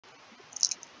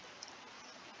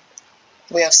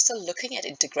We are still looking at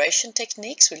integration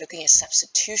techniques. We're looking at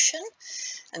substitution,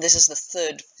 and this is the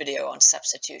third video on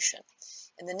substitution.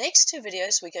 In the next two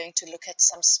videos, we're going to look at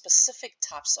some specific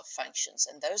types of functions,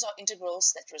 and those are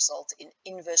integrals that result in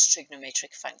inverse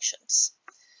trigonometric functions.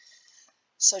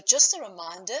 So just a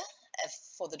reminder,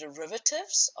 for the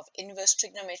derivatives of inverse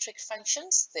trigonometric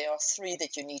functions, there are three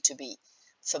that you need to be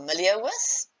familiar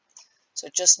with. So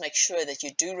just make sure that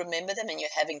you do remember them and you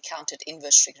have encountered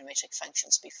inverse trigonometric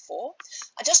functions before.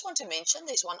 I just want to mention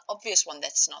there's one obvious one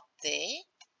that's not there,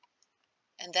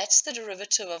 and that's the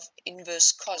derivative of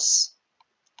inverse cos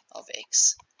of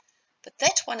x. But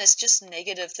that one is just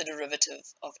negative the derivative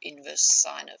of inverse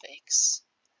sine of x.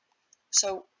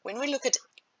 So when we look at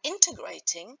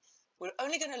integrating, we're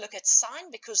only going to look at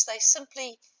sine because they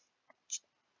simply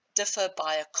differ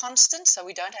by a constant, so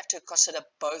we don't have to consider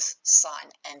both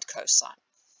sine and cosine.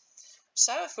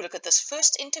 So if we look at this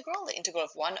first integral, the integral of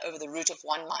 1 over the root of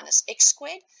 1 minus x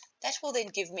squared, that will then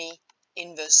give me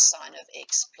inverse sine of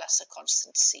x plus a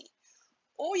constant c.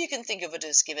 Or you can think of it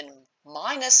as given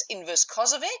minus inverse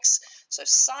cos of x, so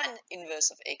sine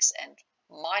inverse of x and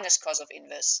minus cos of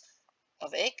inverse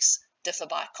of x differ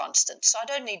by a constant. So I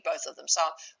don't need both of them. So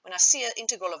when I see an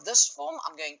integral of this form,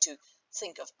 I'm going to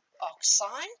think of arc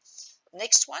sine.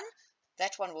 Next one,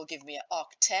 that one will give me an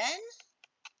arc tan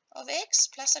of x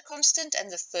plus a constant, and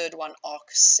the third one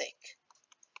arc sec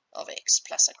of x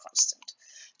plus a constant.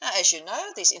 Now, as you know,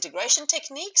 these integration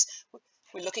techniques,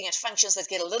 we're looking at functions that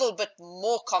get a little bit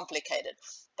more complicated,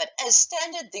 but as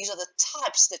standard, these are the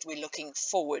types that we're looking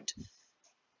forward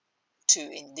to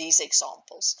in these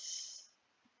examples.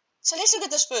 So let's look at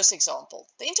this first example,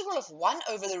 the integral of 1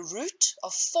 over the root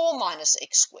of 4 minus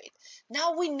x squared.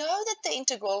 Now we know that the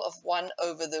integral of 1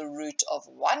 over the root of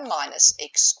 1 minus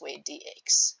x squared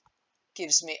dx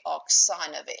gives me arc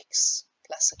sine of x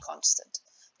plus a constant.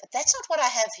 But that's not what I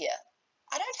have here.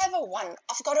 I don't have a 1,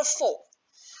 I've got a 4.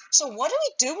 So what do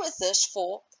we do with this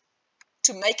 4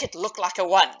 to make it look like a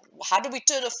 1? How do we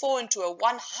turn a 4 into a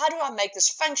 1? How do I make this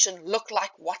function look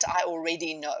like what I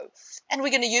already know? And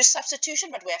we're going to use substitution,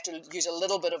 but we have to use do a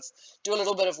little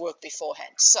bit of work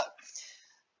beforehand. So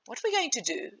what we're going to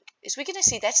do is we're going to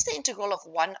see that's the integral of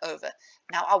 1 over.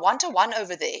 Now I want a 1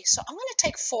 over there, so I'm going to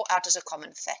take 4 out as a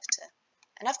common factor.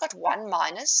 And I've got 1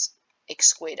 minus x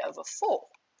squared over 4,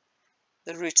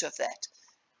 the root of that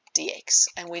dx.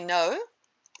 And we know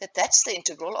that that's the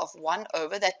integral of 1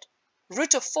 over that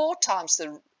root of 4 times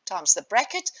the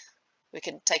bracket. We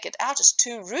can take it out as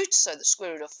 2 roots, so the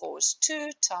square root of 4 is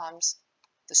 2 times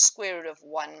the square root of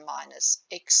 1 minus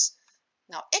x.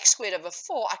 Now x squared over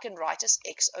 4 I can write as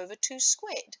x over 2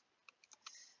 squared.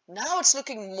 Now it's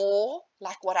looking more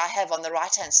like what I have on the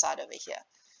right hand side over here.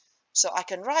 So I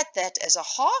can write that as a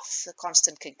half, the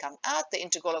constant can come out, the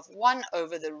integral of 1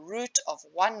 over the root of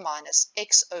 1 minus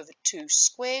x over 2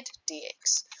 squared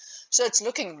dx. So it's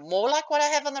looking more like what I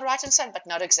have on the right hand side, but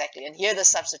not exactly. And here the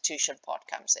substitution part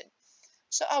comes in.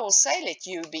 So I will say let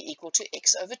u be equal to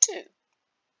x over 2.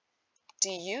 du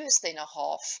is then a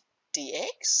half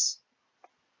dx.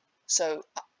 So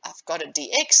I've got a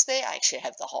dx there. I actually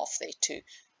have the half there too.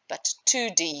 But 2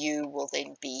 du will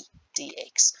then be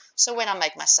dx. So when I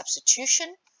make my substitution,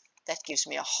 that gives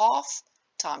me a half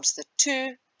times the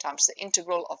 2 times the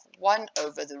integral of 1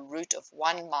 over the root of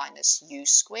 1 minus u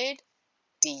squared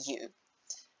du.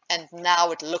 And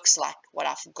now it looks like what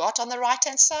I've got on the right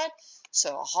hand side.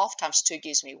 So a half times 2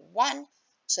 gives me 1.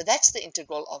 So that's the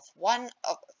integral of 1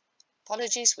 of,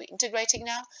 apologies, we're integrating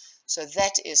now. So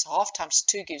that is half times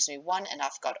 2 gives me 1, and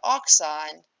I've got arc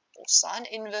sine or sine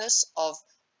inverse of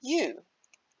u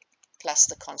plus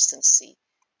the constant c,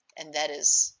 and that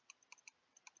is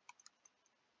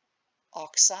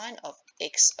arc sine of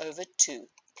x over 2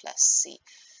 plus c.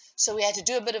 So we had to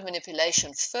do a bit of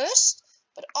manipulation first,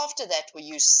 but after that we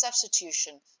use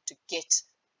substitution to get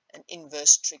an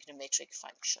inverse trigonometric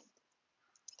function.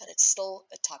 But it's still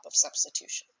a type of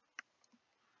substitution.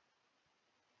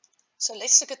 So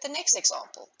let's look at the next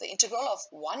example, the integral of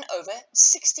 1 over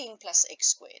 16 plus x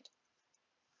squared.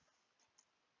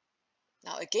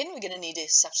 Now again, we're going to need a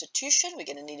substitution. We're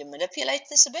going to need to manipulate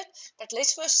this a bit. But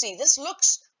let's first see. This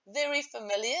looks very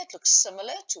familiar. It looks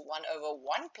similar to 1 over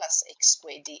 1 plus x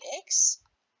squared dx,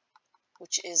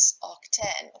 which is arc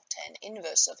tan or tan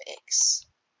inverse of x.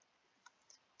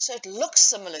 So it looks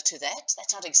similar to that.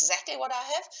 That's not exactly what I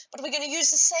have, but we're going to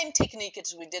use the same technique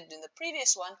as we did in the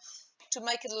previous one to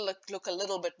make it look a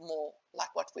little bit more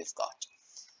like what we've got.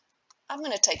 I'm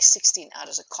going to take 16 out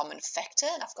as a common factor,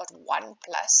 and I've got 1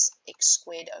 plus x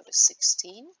squared over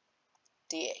 16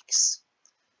 dx.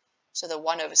 So the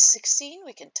 1 over 16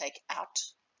 we can take out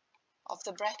of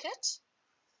the bracket.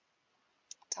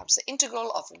 times the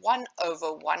integral of 1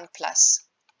 over 1 plus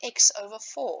x over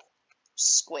 4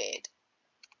 squared.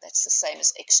 That's the same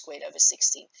as x squared over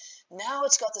 16. Now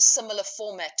it's got the similar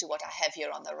format to what I have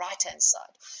here on the right-hand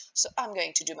side. So I'm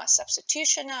going to do my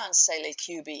substitution now and say let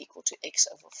q be equal to x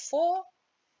over 4.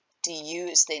 du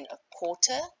is then a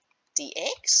quarter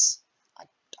dx.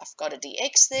 I've got a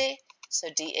dx there, so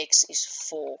dx is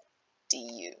 4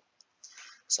 du.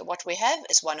 So what we have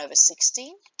is 1 over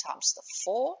 16 times the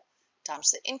 4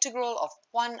 times the integral of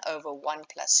 1 over 1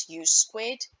 plus u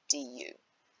squared du.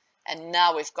 And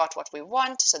now we've got what we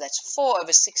want, so that's 4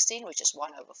 over 16, which is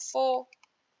 1 over 4,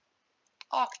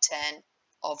 arctan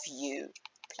of u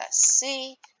plus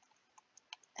c,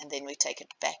 and then we take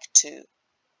it back to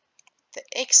the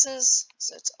x's,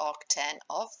 so it's arctan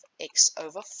of x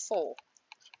over 4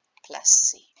 plus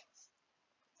c.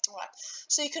 All right,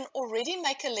 so you can already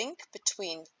make a link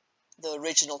between the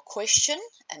original question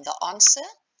and the answer,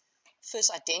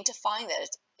 first identifying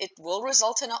that it will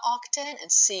result in an arctan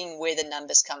and seeing where the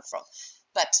numbers come from.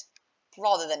 But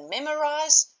rather than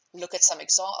memorize, look at some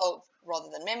example. Rather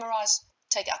than memorize,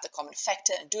 take out the common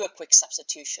factor and do a quick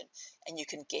substitution, and you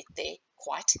can get there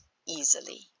quite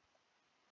easily.